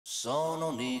Sono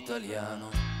un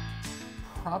italiano.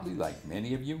 Probably like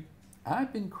many of you,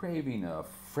 I've been craving a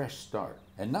fresh start.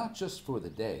 And not just for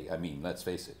the day. I mean, let's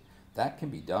face it, that can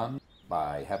be done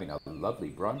by having a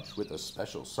lovely brunch with a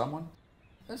special someone,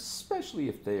 especially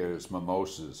if there's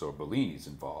mimosas or bellinis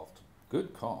involved.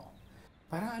 Good call.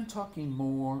 But I'm talking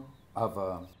more of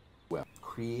a, well,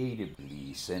 creative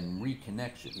release and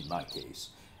reconnection in my case,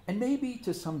 and maybe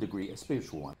to some degree a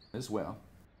spiritual one as well.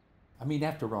 I mean,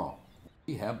 after all,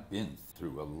 we have been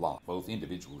through a lot, both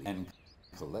individually and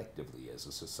collectively as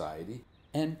a society,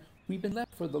 and we've been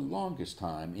left for the longest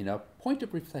time in a point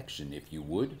of reflection, if you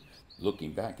would,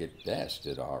 looking back at best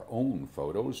at our own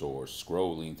photos or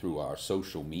scrolling through our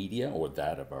social media or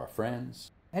that of our friends,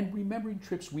 and remembering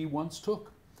trips we once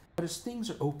took. But as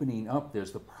things are opening up,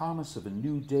 there's the promise of a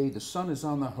new day, the sun is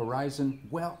on the horizon.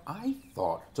 Well, I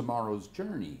thought tomorrow's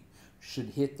journey should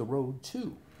hit the road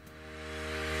too.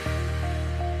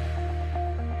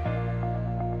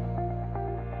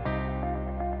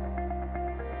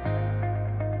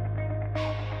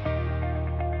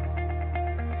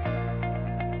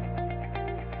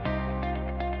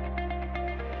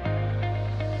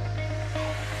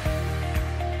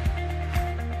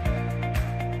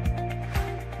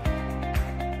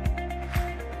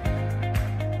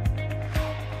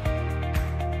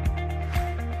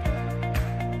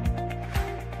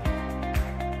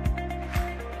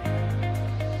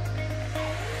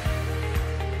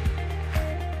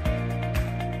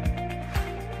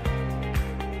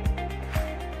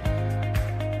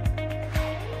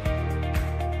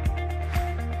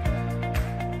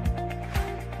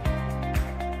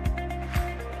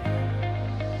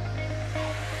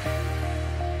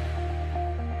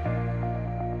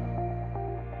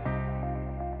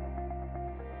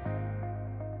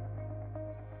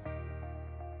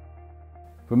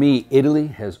 For me, Italy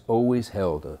has always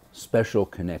held a special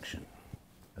connection.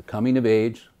 The coming of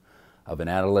age of an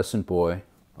adolescent boy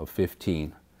of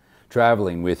 15,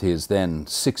 traveling with his then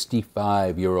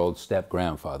 65-year-old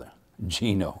step-grandfather,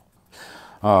 Gino.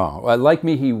 Well, like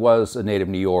me, he was a native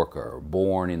New Yorker,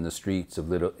 born in the streets of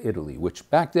Little Italy, which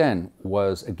back then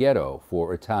was a ghetto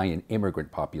for Italian immigrant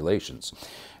populations.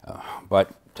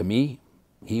 But to me,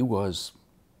 he was,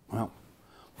 well,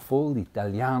 full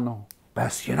Italiano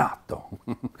appassionato,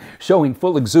 showing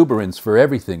full exuberance for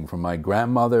everything from my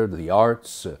grandmother to the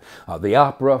arts, the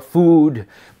opera, food,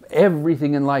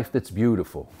 everything in life that's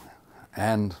beautiful.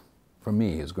 And for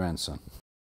me, his grandson.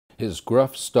 His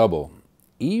gruff stubble,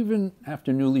 even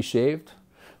after newly shaved,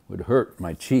 would hurt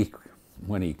my cheek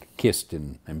when he kissed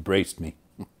and embraced me,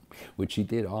 which he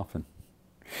did often.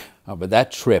 But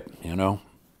that trip,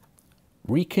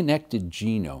 reconnected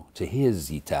Gino to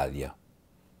his Italia.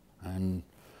 And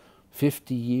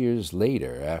 50 years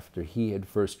later, after he had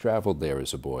first traveled there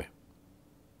as a boy,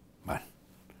 but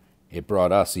it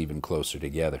brought us even closer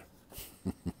together.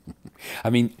 I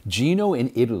mean, Gino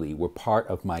and Italy were part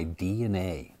of my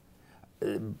DNA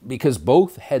because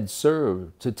both had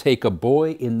served to take a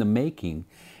boy in the making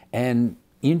and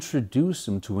introduce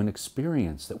him to an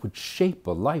experience that would shape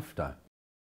a lifetime.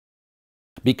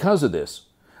 Because of this,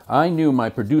 I knew my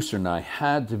producer and I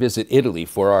had to visit Italy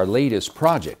for our latest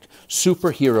project,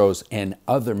 Superheroes and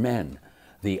Other Men,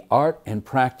 the art and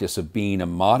practice of being a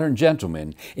modern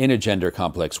gentleman in a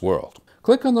gender-complex world.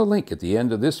 Click on the link at the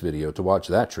end of this video to watch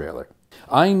that trailer.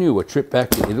 I knew a trip back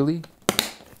to Italy,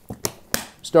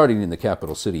 starting in the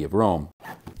capital city of Rome,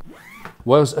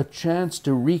 was a chance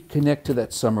to reconnect to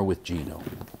that summer with Gino,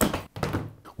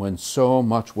 when so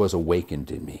much was awakened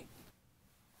in me.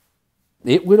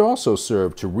 It would also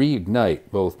serve to reignite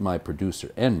both my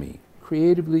producer and me,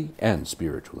 creatively and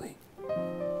spiritually.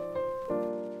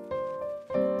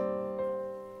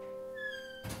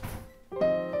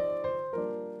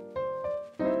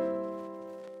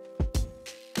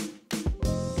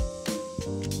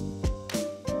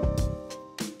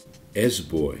 As a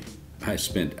boy, I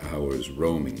spent hours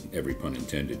roaming, every pun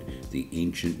intended, the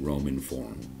ancient Roman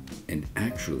Forum, and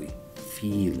actually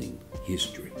feeling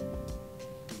history.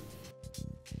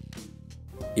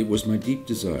 It was my deep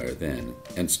desire then,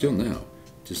 and still now,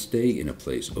 to stay in a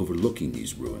place overlooking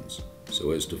these ruins,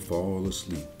 so as to fall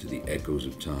asleep to the echoes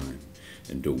of time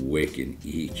and awaken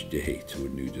each day to a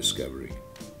new discovery.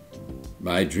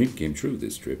 My dream came true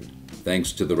this trip,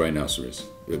 thanks to the rhinoceros,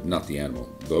 not the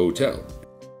animal, the hotel,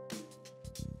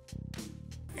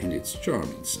 and its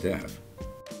charming staff.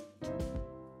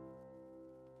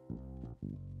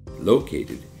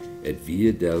 Located at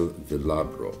Via del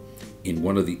Velabro, in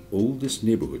one of the oldest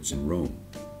neighborhoods in Rome,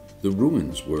 the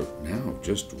ruins were now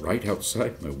just right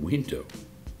outside my window.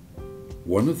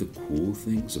 One of the cool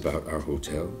things about our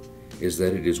hotel is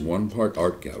that it is one part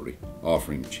art gallery,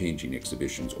 offering changing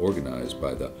exhibitions organized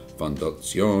by the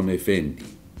Fondazione Fendi.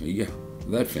 Yeah,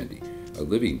 that Fendi, a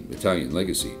living Italian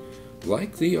legacy,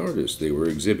 like the artists they were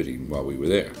exhibiting while we were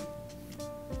there.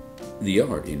 The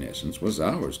art, in essence, was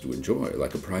ours to enjoy,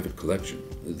 like a private collection,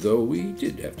 though we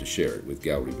did have to share it with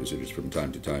gallery visitors from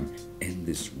time to time, and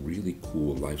this really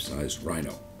cool life-size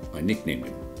rhino. I nicknamed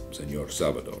him Senor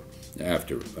Salvador,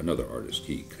 after another artist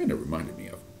he kind of reminded me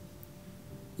of.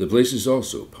 The place is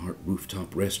also part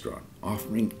rooftop restaurant,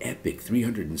 offering epic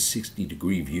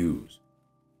 360-degree views.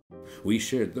 We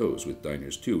shared those with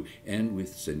diners too, and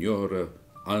with Senora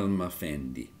Alma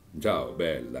Fendi. Ciao,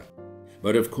 bella.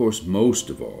 But of course,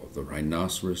 most of all, the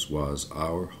Rhinoceros was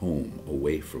our home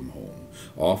away from home,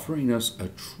 offering us a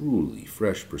truly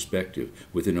fresh perspective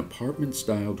with an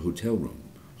apartment-styled hotel room.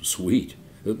 Suite,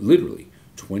 literally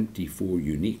 24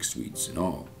 unique suites in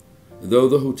all. Though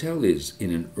the hotel is in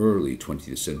an early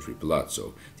 20th century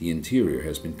palazzo, the interior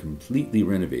has been completely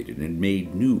renovated and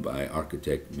made new by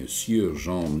architect Monsieur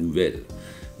Jean Nouvel.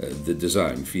 The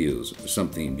design feels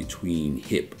something between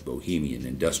hip, bohemian,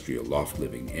 industrial loft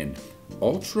living and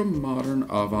ultra-modern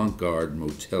avant-garde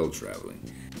motel traveling.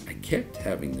 I kept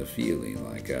having the feeling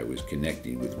like I was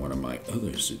connecting with one of my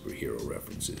other superhero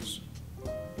references.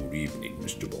 Good evening,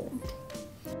 Mr. Bond.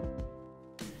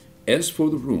 As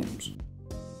for the rooms,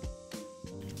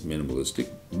 minimalistic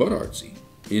but artsy,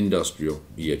 industrial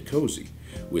yet cozy,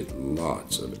 with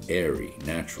lots of airy,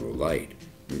 natural light,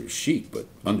 chic but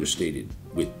understated,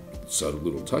 with subtle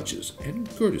little touches and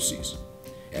courtesies.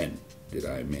 And did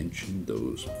I mention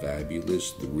those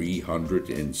fabulous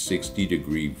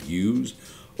 360-degree views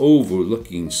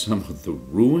overlooking some of the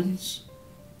ruins?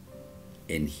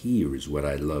 And here is what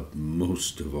I love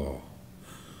most of all: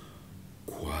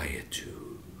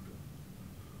 quietude.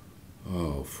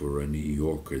 Oh, for a New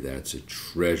Yorker, that's a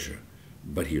treasure.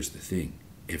 But here's the thing.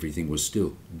 Everything was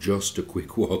still just a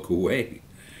quick walk away.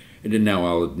 And now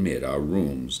I'll admit our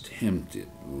rooms tempted,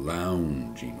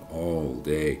 lounging all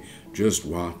day, just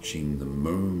watching the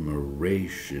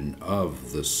murmuration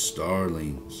of the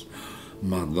starlings.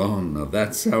 Madonna,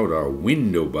 that's out our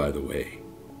window, by the way.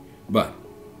 But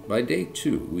by day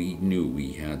 2, we knew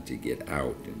we had to get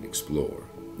out and explore.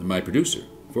 My producer,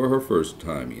 for her first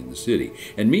time in the city,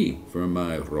 and me for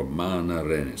my Romana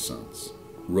Renaissance.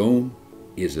 Rome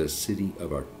is a city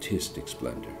of artistic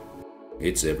splendor.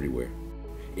 It's everywhere.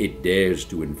 It dares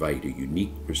to invite a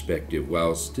unique perspective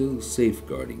while still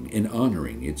safeguarding and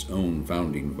honoring its own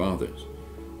founding fathers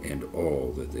and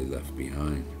all that they left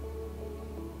behind.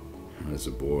 As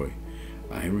a boy,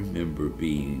 I remember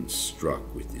being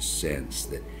struck with this sense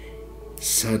that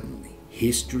suddenly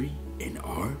history and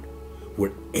art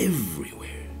were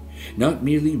everywhere, not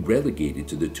merely relegated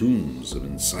to the tombs of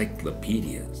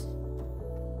encyclopedias.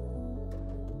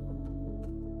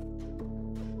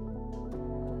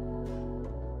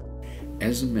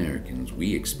 As Americans,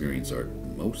 we experience art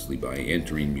mostly by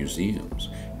entering museums,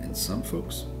 and some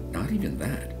folks, not even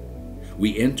that.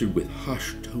 We entered with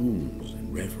hushed tones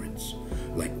and reverence,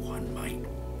 like one might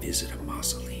visit a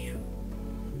mausoleum,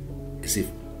 as if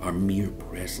our mere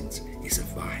presence is a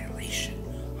violation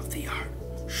of the art.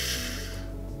 Shh.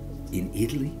 In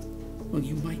Italy, well,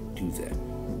 you might do that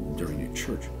during a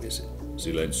church visit.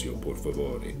 Silenzio, por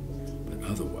favore. But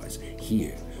otherwise,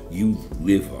 here, you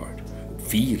live art,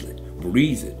 feel it,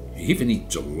 breathe it, even eat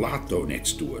gelato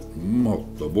next to it.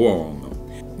 Molto buono.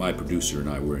 My producer and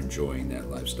I were enjoying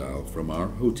that lifestyle from our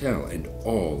hotel and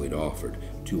all it offered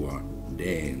to our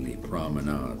daily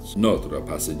promenades. Notre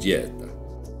passeggiata.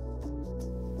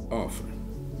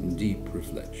 Offering deep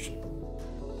reflection.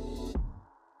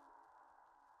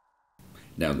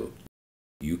 Now look,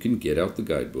 you can get out the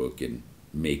guidebook and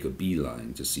make a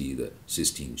beeline to see the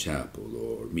Sistine Chapel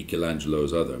or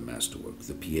Michelangelo's other masterwork,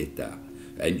 the Pietà,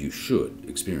 and you should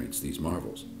experience these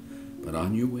marvels. But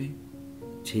on your way,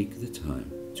 take the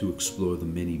time to explore the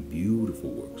many beautiful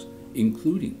works,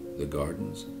 including the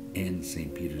gardens and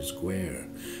St. Peter's Square.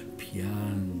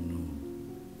 Piano,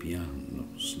 piano,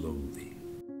 slowly.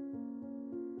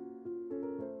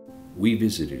 We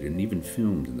visited and even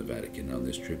filmed in the Vatican on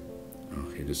this trip. Oh,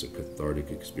 it is a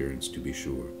cathartic experience, to be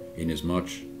sure, inasmuch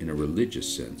in a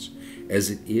religious sense, as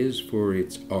it is for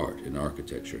its art and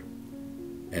architecture.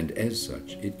 And as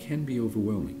such, it can be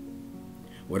overwhelming.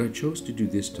 What I chose to do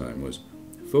this time was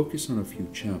focus on a few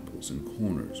chapels and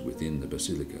corners within the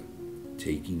basilica,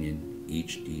 taking in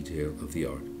each detail of the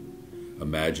art,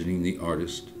 imagining the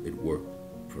artist at work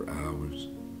for hours,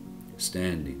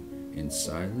 standing in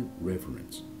silent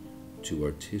reverence to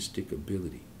artistic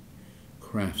ability,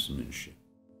 craftsmanship,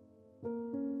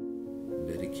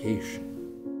 dedication,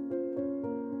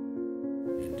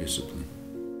 and discipline.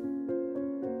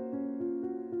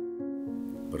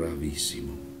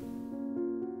 Bravissimo.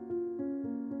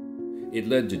 It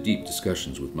led to deep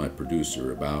discussions with my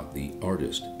producer about the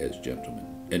artist as gentleman,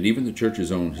 and even the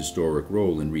church's own historic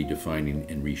role in redefining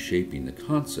and reshaping the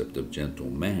concept of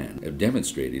gentleman,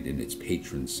 demonstrated in its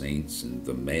patron saints and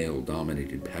the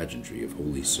male-dominated pageantry of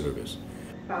holy service.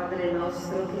 Padre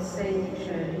nostro che sei nei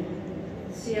cieli,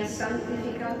 sia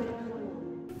santificato il tuo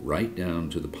nome. Right down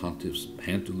to the pontiff's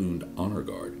pantalooned honor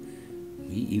guard.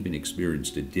 We even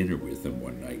experienced a dinner with them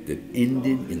one night that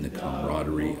ended in the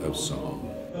camaraderie of song.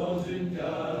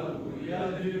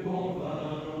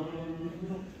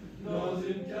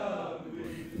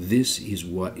 This is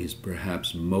what is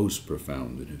perhaps most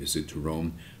profound in a visit to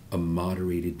Rome, a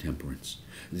moderated temperance,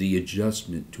 the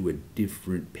adjustment to a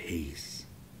different pace,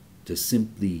 to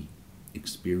simply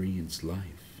experience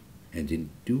life, and in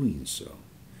doing so,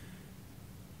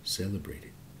 celebrate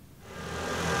it.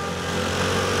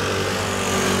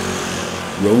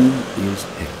 Rome is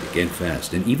hectic and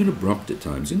fast, and even abrupt at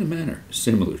times, in a manner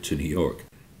similar to New York.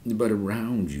 But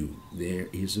around you, there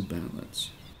is a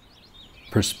balance.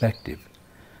 Perspective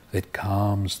that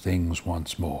calms things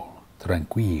once more,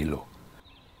 tranquillo.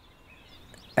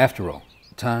 After all,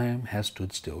 time has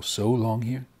stood still so long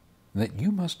here that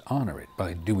you must honor it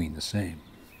by doing the same.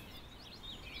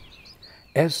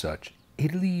 As such,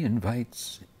 Italy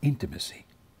invites intimacy,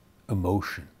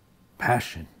 emotion,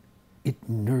 passion. It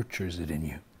nurtures it in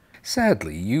you.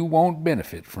 Sadly, you won't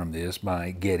benefit from this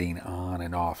by getting on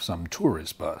and off some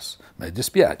tourist bus. Mi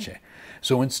dispiace.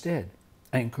 So instead,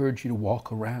 I encourage you to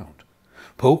walk around.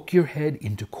 Poke your head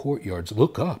into courtyards,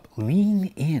 look up,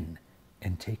 lean in,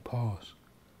 and take pause.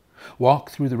 Walk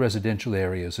through the residential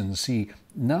areas and see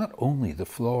not only the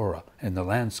flora and the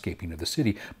landscaping of the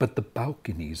city, but the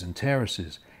balconies and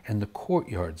terraces and the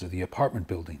courtyards of the apartment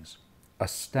buildings. A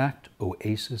stacked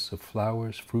oasis of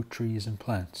flowers, fruit trees, and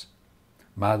plants.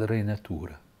 Madre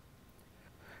Natura.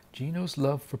 Gino's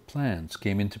love for plants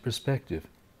came into perspective.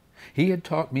 He had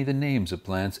taught me the names of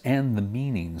plants and the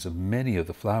meanings of many of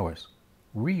the flowers,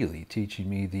 really teaching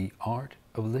me the art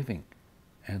of living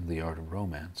and the art of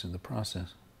romance in the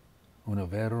process. Uno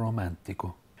vero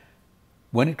romantico.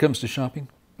 When it comes to shopping,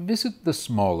 visit the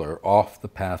smaller,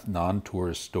 off-the-path,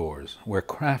 non-tourist stores where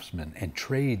craftsmen and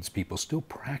tradespeople still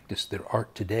practice their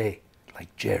art today,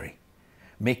 like Jerry,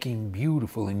 making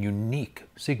beautiful and unique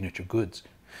signature goods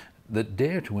that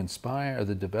dare to inspire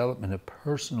the development of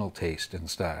personal taste and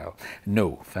style.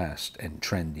 No fast and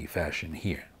trendy fashion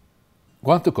here.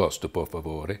 Quanto costa, por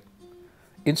favore?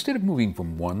 Instead of moving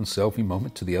from one selfie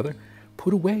moment to the other,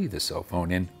 put away the cell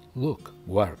phone and look,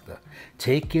 guarda,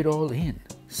 take it all in.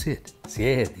 Sit,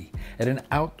 siedi, at an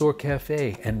outdoor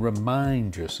cafe and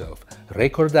remind yourself,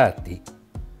 ricordati,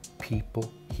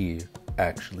 people here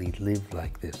actually live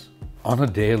like this on a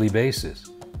daily basis.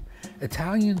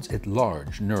 Italians at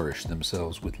large nourish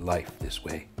themselves with life this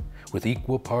way, with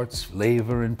equal parts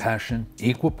flavor and passion,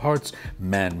 equal parts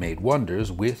man-made wonders,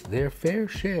 with their fair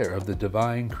share of the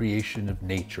divine creation of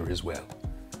nature as well.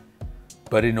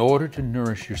 But in order to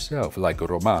nourish yourself like a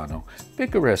Romano,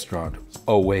 pick a restaurant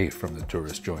away from the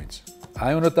tourist joints.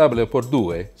 Hai una tavola per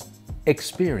due?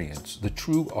 Experience the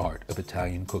true art of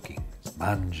Italian cooking.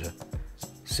 Mangia.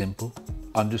 Simple,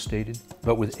 understated,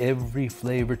 but with every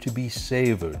flavor to be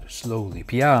savored slowly,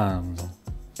 piano.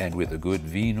 And with a good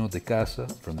vino de casa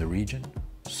from the region,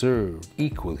 served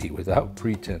equally without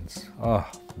pretense.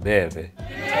 Ah, beve.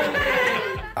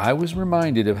 I was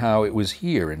reminded of how it was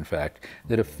here, in fact,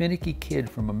 that a finicky kid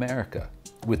from America,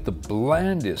 with the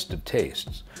blandest of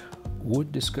tastes,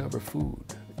 would discover food,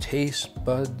 taste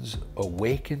buds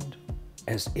awakened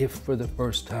as if for the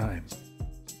first time.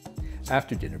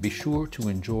 After dinner, be sure to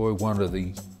enjoy one of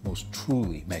the most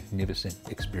truly magnificent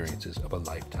experiences of a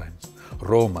lifetime.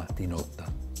 Roma di notte,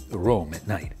 Rome at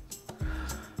night.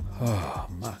 Oh,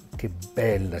 ma che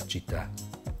bella città.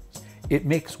 It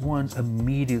makes one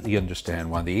immediately understand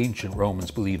why the ancient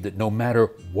Romans believed that no matter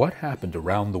what happened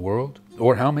around the world,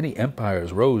 or how many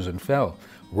empires rose and fell,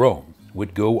 Rome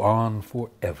would go on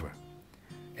forever.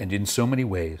 And in so many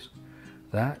ways,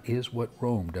 that is what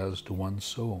Rome does to one's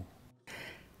soul.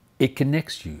 It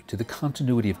connects you to the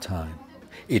continuity of time.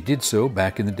 It did so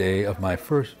back in the day of my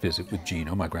first visit with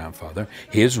Gino, my grandfather.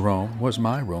 His Rome was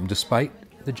my Rome, despite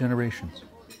the generations.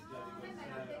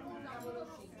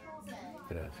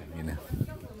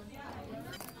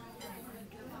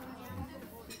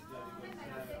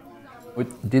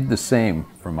 It did the same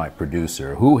for my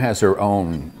producer, who has her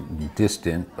own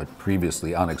distant but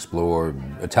previously unexplored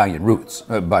Italian roots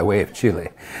by way of Chile.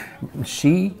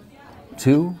 She,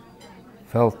 too,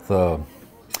 felt the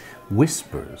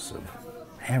whispers of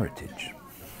heritage.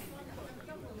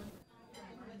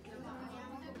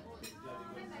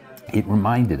 it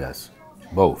reminded us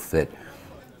both that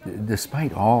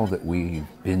despite all that we've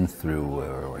been through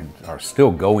or are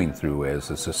still going through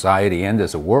as a society and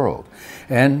as a world,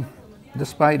 and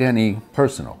despite any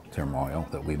personal turmoil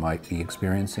that we might be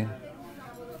experiencing,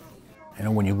 you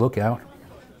know, when you look out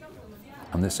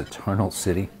on this eternal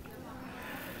city,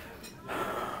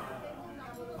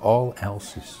 all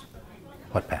else is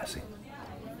but passing.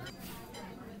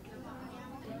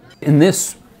 And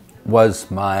this was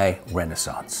my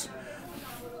renaissance,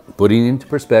 putting into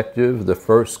perspective the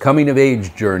first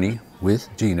coming-of-age journey with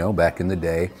Gino back in the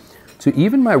day, to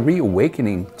even my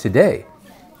reawakening today,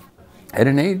 at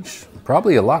an age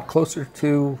probably a lot closer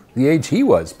to the age he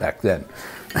was back then.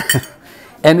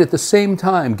 And at the same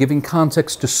time giving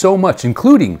context to so much,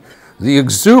 including the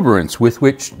exuberance with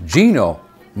which Gino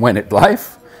went at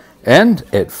life and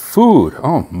at food.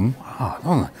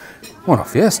 Buona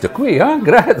fiesta qui,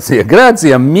 grazie,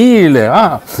 grazie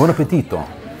mille, buon appetito.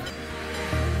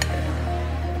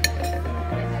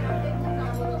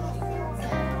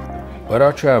 But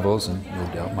our travels, and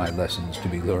no doubt my lessons to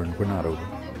be learned, were not over.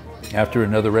 After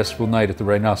another restful night at the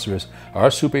Rhinoceros, our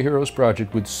Superheroes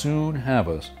project would soon have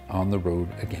us on the road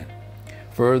again.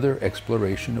 Further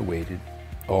exploration awaited,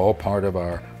 all part of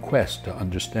our quest to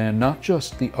understand not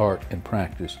just the art and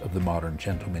practice of the modern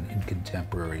gentleman in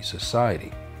contemporary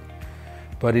society,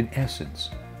 but in essence,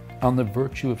 on the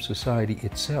virtue of society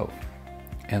itself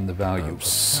and the value of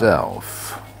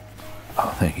self.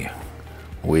 Oh, thank you.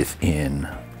 Within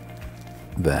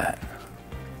that.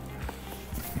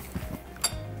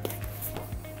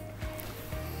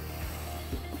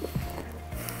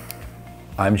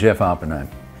 I'm Jeff Oppenheim,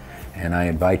 and I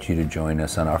invite you to join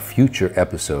us on our future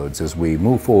episodes as we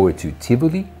move forward to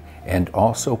Tivoli and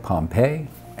also Pompeii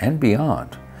and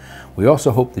beyond. We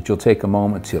also hope that you'll take a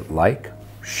moment to like,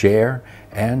 share,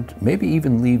 and maybe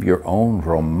even leave your own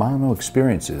Romano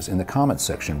experiences in the comments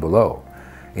section below.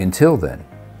 Until then,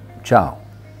 ciao,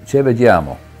 ci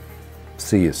vediamo,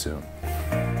 see you soon.